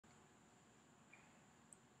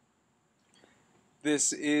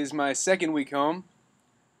This is my second week home,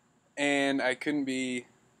 and I couldn't be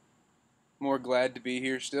more glad to be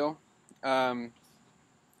here still. Um,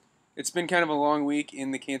 it's been kind of a long week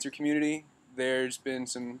in the cancer community. There's been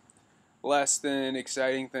some less than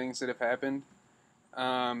exciting things that have happened.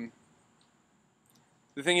 Um,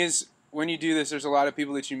 the thing is, when you do this, there's a lot of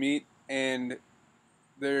people that you meet, and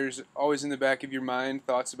there's always in the back of your mind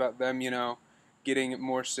thoughts about them, getting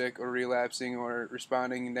more sick or relapsing or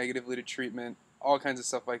responding negatively to treatment, all kinds of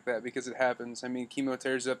stuff like that because it happens. I mean, chemo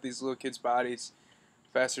tears up these little kids' bodies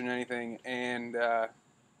faster than anything, and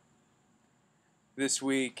this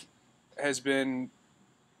week has been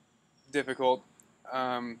difficult.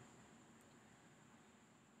 Um,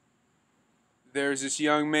 there's this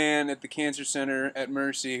young man at the cancer center at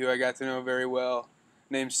Mercy who I got to know very well,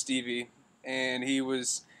 named Stevie, and he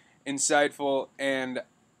was insightful, and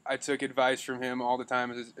I took advice from him all the time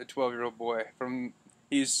as a 12-year-old boy.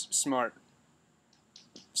 He's smart,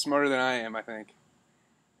 smarter than I am, I think.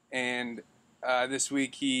 And this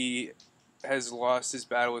week he has lost his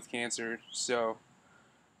battle with cancer, so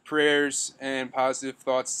prayers and positive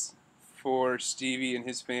thoughts for Stevie and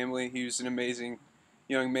his family. He was an amazing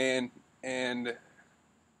young man, and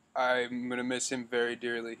I'm going to miss him very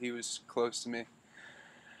dearly. He was close to me.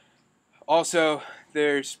 Also,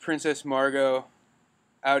 there's Princess Margot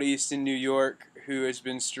out east in New York who has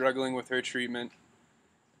been struggling with her treatment,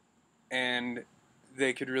 and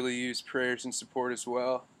they could really use prayers and support as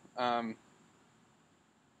well. I'd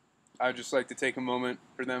just like to take a moment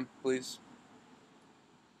for them, please.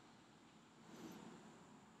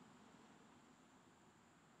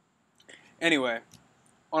 Anyway,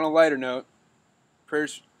 on a lighter note,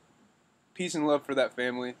 prayers, peace and love for that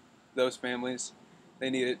family, those families. They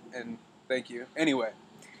need it, and thank you. Anyway,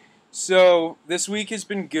 so this week has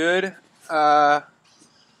been good. Kind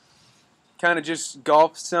of just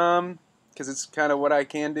golfed some, because it's kind of what I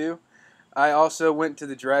can do. I also went to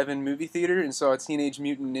the drive-in movie theater and saw Teenage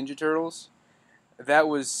Mutant Ninja Turtles. That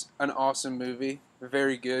was an awesome movie.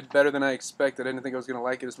 Very good. Better than I expected. I didn't think I was going to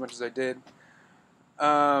like it as much as I did.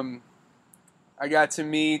 I got to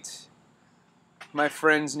meet my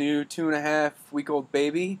friend's new 2.5-week-old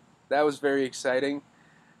baby. That was very exciting.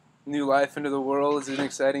 New life into the world is an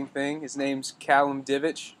exciting thing. His name's Callum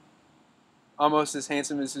Divich. Almost as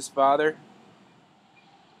handsome as his father.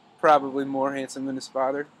 Probably more handsome than his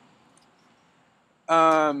father.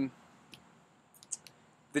 Um,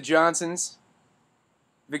 the Johnsons,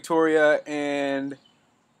 Victoria and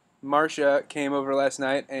Marcia, came over last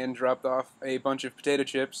night and dropped off a bunch of potato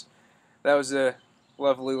chips. That was a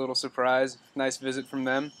lovely little surprise. Nice visit from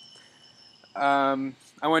them. I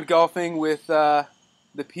went golfing with the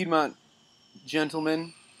Piedmont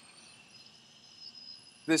gentlemen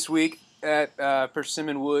this week at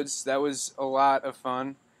Persimmon Woods. That was a lot of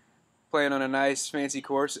fun. Playing on a nice, fancy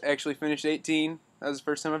course. Actually finished 18. That was the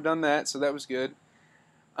first time I've done that, so that was good.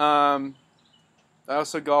 I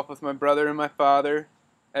also golfed with my brother and my father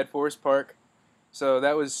at Forest Park. So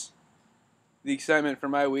that was the excitement for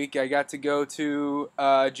my week. I got to go to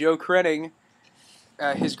Joe Krenning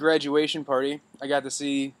at his graduation party. I got to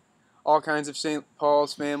see all kinds of St.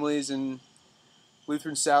 Paul's families and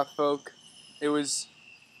Lutheran South folk. It was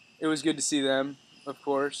good to see them, of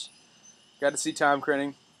course. Got to see Tom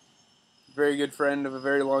Krenning, very good friend of a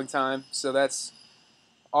very long time. So that's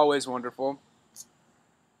always wonderful.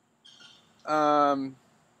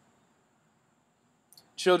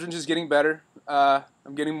 Children's is getting better.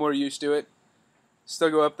 I'm getting more used to it. Still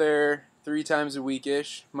go up there 3 times a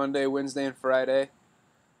week-ish, Monday, Wednesday, and Friday.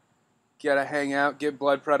 Gotta hang out, get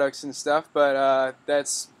blood products and stuff, but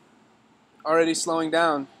that's already slowing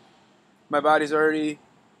down. My body's already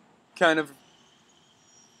kind of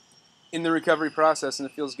in the recovery process, and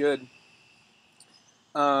it feels good.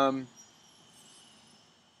 I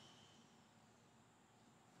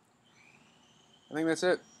think that's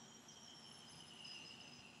it.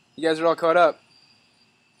 You guys are all caught up.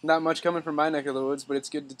 Not much coming from my neck of the woods, but it's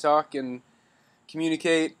good to talk and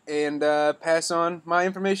communicate and pass on my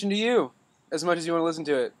information to you as much as you want to listen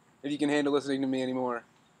to it, if you can handle listening to me anymore.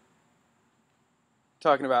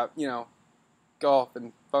 Talking about, golf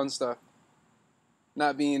and fun stuff.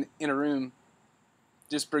 Not being in a room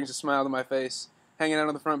just brings a smile to my face. Hanging out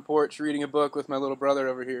on the front porch, reading a book with my little brother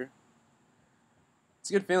over here. It's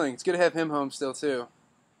a good feeling. It's good to have him home still, too.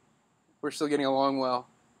 We're still getting along well.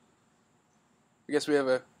 I guess we have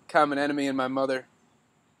a common enemy in my mother.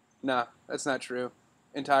 Nah, that's not true.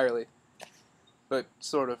 Entirely. But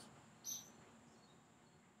sort of.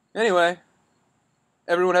 Anyway,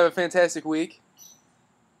 everyone have a fantastic week.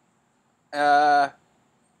 I'll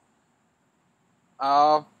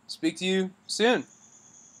speak to you soon.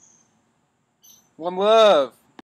 One love.